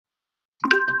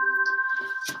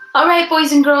All right,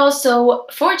 boys and girls, so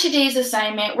for today's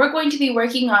assignment, we're going to be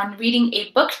working on reading a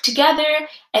book together,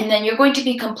 and then you're going to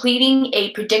be completing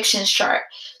a predictions chart.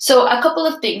 So, a couple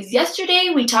of things.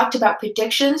 Yesterday, we talked about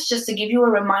predictions. Just to give you a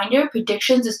reminder,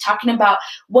 predictions is talking about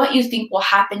what you think will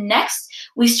happen next.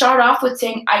 We start off with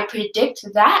saying, I predict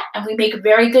that, and we make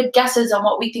very good guesses on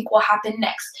what we think will happen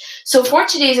next. So, for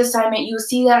today's assignment, you'll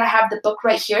see that I have the book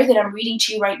right here that I'm reading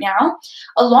to you right now.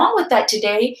 Along with that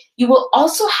today, you will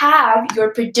also have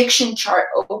your prediction chart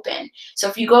open. So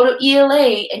if you go to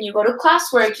ELA and you go to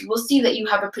classwork, you will see that you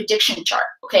have a prediction chart,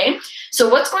 okay? So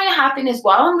what's going to happen is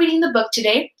while I'm reading the book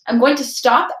today, I'm going to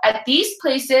stop at these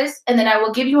places and then I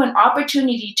will give you an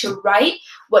opportunity to write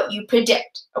what you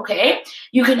predict, okay?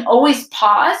 You can always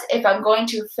pause. If I'm going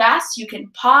too fast, you can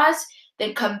pause,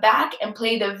 then come back and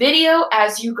play the video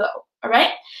as you go, all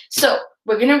right? So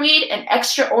we're going to read An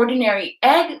Extraordinary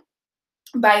Egg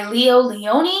by Leo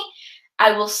Leone.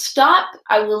 I will stop.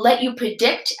 I will let you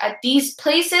predict at these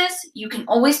places. You can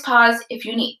always pause if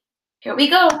you need. Here we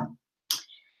go.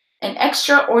 An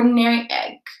Extraordinary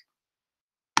Egg.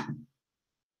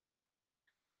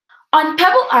 On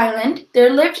Pebble Island, there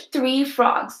lived 3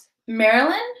 frogs,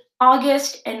 Marilyn,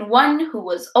 August, and one who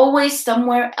was always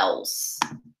somewhere else.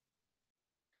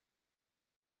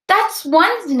 That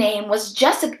one's name was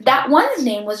Jessica.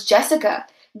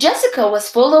 Jessica was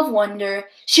full of wonder.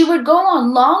 She would go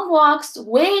on long walks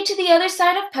way to the other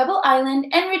side of Pebble Island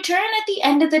and return at the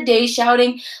end of the day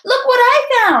shouting, "Look what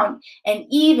I found!" And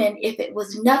even if it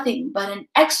was nothing but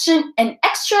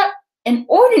an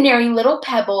ordinary little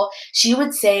pebble, she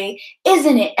would say,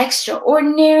 "Isn't it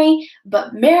extraordinary?"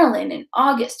 But Marilyn and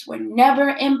August were never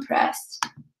impressed.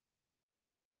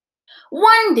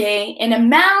 One day, in a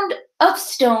mound of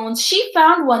stones, she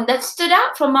found one that stood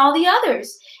out from all the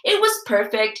others. It was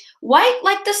perfect, white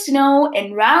like the snow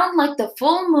and round like the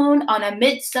full moon on a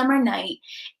midsummer night.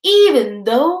 Even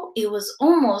though it was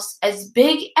almost as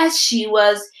big as she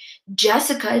was,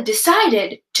 Jessica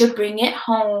decided to bring it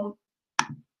home.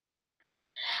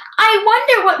 I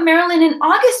wonder what Marilyn and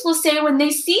August will say when they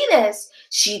see this,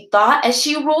 she thought as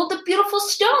she rolled the beautiful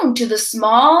stone to the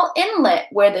small inlet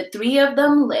where the 3 of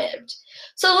them lived.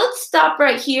 So let's stop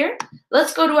right here.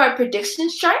 Let's go to our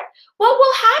predictions chart. What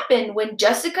will happen when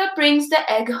Jessica brings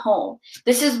the egg home?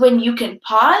 This is when you can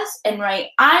pause and write,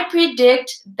 I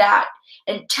predict that,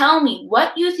 and tell me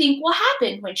what you think will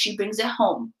happen when she brings it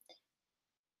home.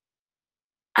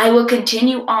 I will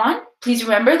continue on. Please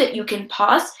remember that you can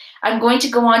pause. I'm going to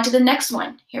go on to the next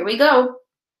one. Here we go.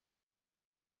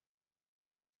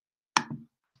 Here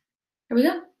we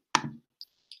go.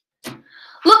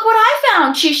 Look what I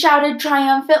found, she shouted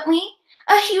triumphantly.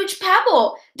 A huge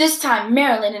pebble. This time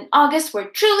Marilyn and August were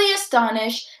truly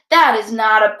astonished. That is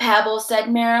not a pebble,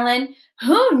 said Marilyn.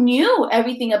 Who knew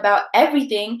everything about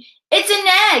everything? It's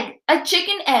an egg, a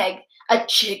chicken egg. A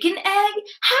chicken egg?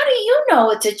 How do you know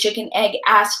it's a chicken egg?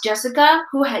 Asked Jessica,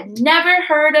 who had never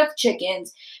heard of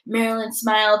chickens. Marilyn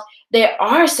smiled. There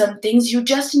are some things you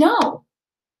just know.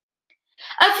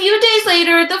 A few days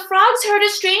later, the frogs heard a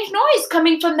strange noise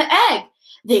coming from the egg.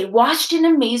 They watched in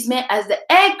amazement as the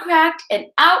egg cracked and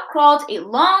out crawled a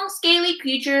long, scaly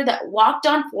creature that walked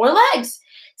on 4 legs.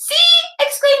 See,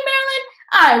 exclaimed Marilyn,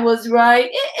 I was right.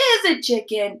 It is a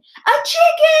chicken. A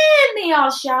chicken, they all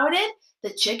shouted.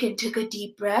 The chicken took a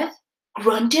deep breath,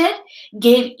 grunted,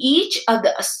 gave each of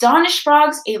the astonished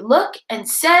frogs a look, and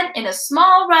said in a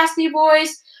small, raspy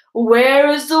voice, Where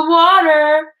is the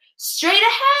water? Straight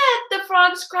ahead, the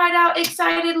frogs cried out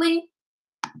excitedly.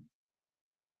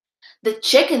 The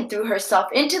chicken threw herself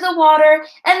into the water,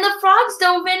 and the frogs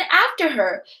dove in after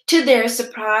her. To their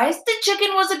surprise, the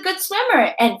chicken was a good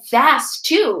swimmer, and fast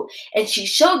too, and she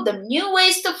showed them new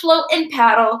ways to float and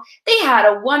paddle. They had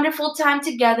a wonderful time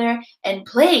together and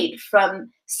played from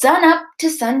sun up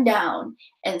to sundown,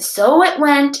 and so it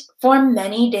went for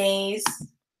many days.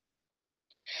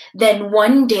 Then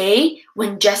one day,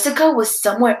 when Jessica was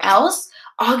somewhere else,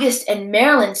 August and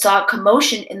Marilyn saw a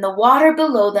commotion in the water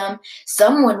below them.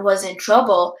 Someone was in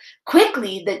trouble.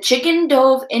 Quickly, the chicken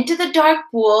dove into the dark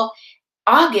pool.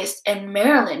 August and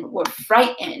Marilyn were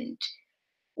frightened.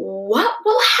 What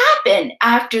will happen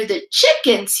after the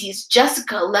chicken sees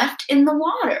Jessica left in the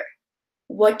water?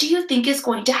 What do you think is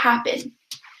going to happen?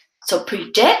 So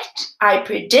predict, I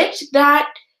predict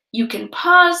that. You can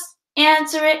pause,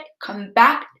 answer it, come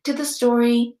back to the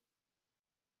story.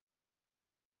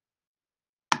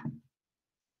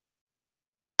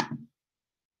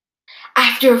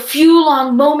 After a few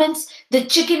long moments, the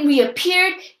chicken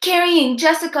reappeared, carrying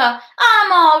Jessica.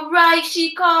 I'm all right,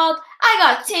 she called. I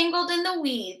got tangled in the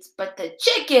weeds, but the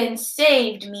chicken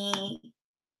saved me.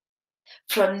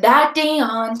 From that day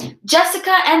on,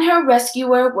 Jessica and her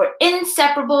rescuer were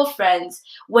inseparable friends.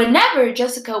 Whenever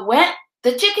Jessica went,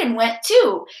 the chicken went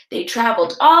too. They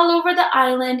traveled all over the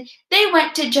island. They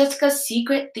went to Jessica's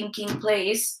secret thinking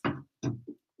place.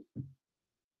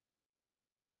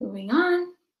 Moving on.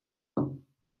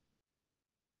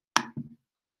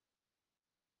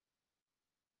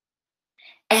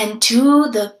 And to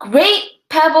the Great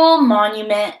Pebble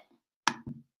Monument.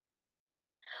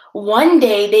 One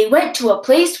day they went to a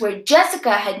place where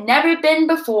Jessica had never been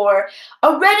before.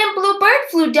 A red and blue bird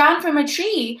flew down from a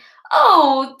tree.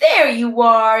 "Oh, there you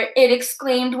are," it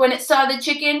exclaimed when it saw the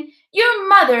chicken. "Your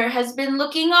mother has been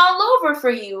looking all over for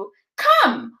you.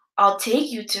 Come, I'll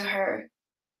take you to her."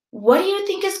 What do you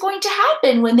think is going to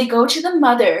happen when they go to the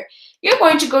mother? You're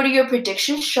going to go to your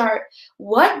prediction chart.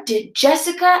 What did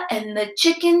Jessica and the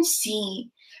chicken see?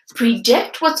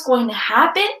 Predict what's going to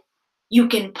happen. You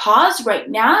can pause right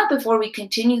now before we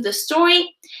continue the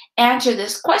story, answer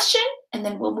this question, and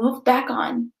then we'll move back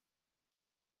on.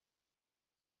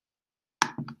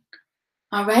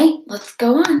 All right, let's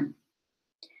go on.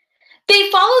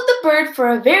 They followed the bird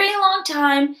for a very long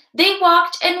time. They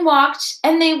walked and walked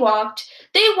and they walked.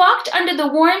 They walked under the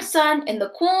warm sun and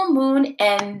the cool moon,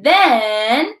 and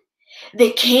then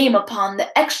they came upon the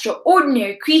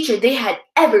extraordinary creature they had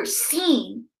ever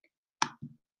seen.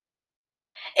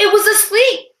 It was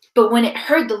asleep, but when it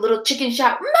heard the little chicken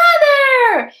shout,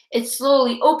 "Mother!" it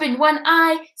slowly opened one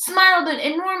eye, smiled an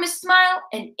enormous smile,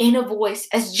 and in a voice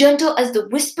as gentle as the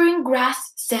whispering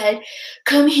grass said,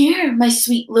 "Come here, my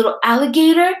sweet little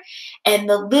alligator." And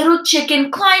the little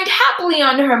chicken climbed happily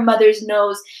onto her mother's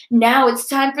nose. "Now it's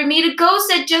time for me to go,"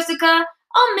 said Jessica.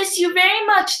 "I'll miss you very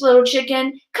much, little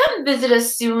chicken. Come visit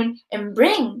us soon and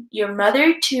bring your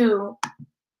mother too."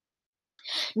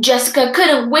 Jessica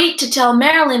couldn't wait to tell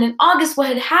Marilyn and August what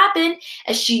had happened.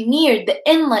 As she neared the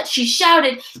inlet, she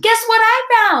shouted, "Guess what I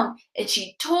found?" And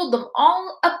she told them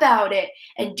all about it.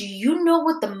 And do you know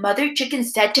what the mother chicken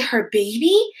said to her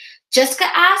baby? Jessica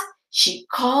asked. She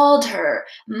called her,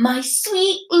 "My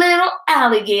sweet little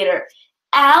alligator."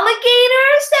 "Alligator?"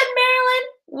 said Marilyn.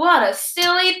 "What a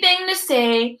silly thing to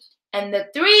say." And the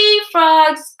three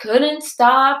frogs couldn't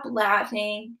stop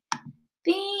laughing.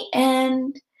 The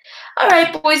end. All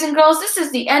right, boys and girls, this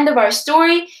is the end of our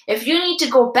story. If you need to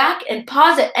go back and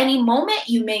pause at any moment,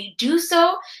 you may do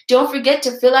so. Don't forget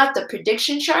to fill out the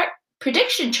prediction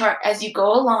chart as you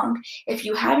go along. If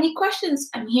you have any questions,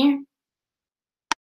 I'm here.